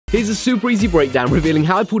Here's a super easy breakdown revealing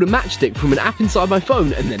how I pulled a matchstick from an app inside my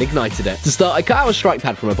phone and then ignited it. To start, I cut out a strike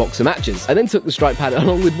pad from a box of matches. I then took the strike pad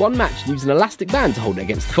along with one match and used an elastic band to hold it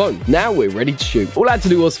against the phone. Now we're ready to shoot. All I had to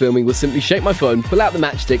do whilst filming was simply shake my phone, pull out the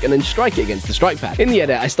matchstick and then strike it against the strike pad. In the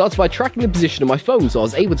edit, I started by tracking the position of my phone so I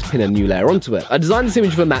was able to pin a new layer onto it. I designed this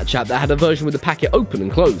image of a match app that had a version with the packet open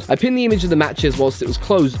and closed. I pinned the image of the matches whilst it was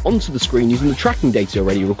closed onto the screen using the tracking data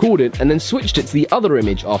already recorded and then switched it to the other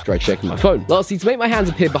image after I'd shaken my phone. Lastly, to make my hands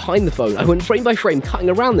appear behind the phone, I went frame by frame cutting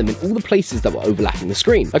around them in all the places that were overlapping the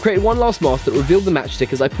screen. I created one last mask that revealed the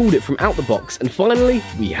matchstick as I pulled it from out the box, and finally,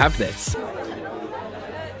 we have this.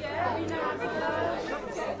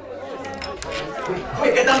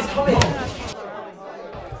 Quick, get down, come in.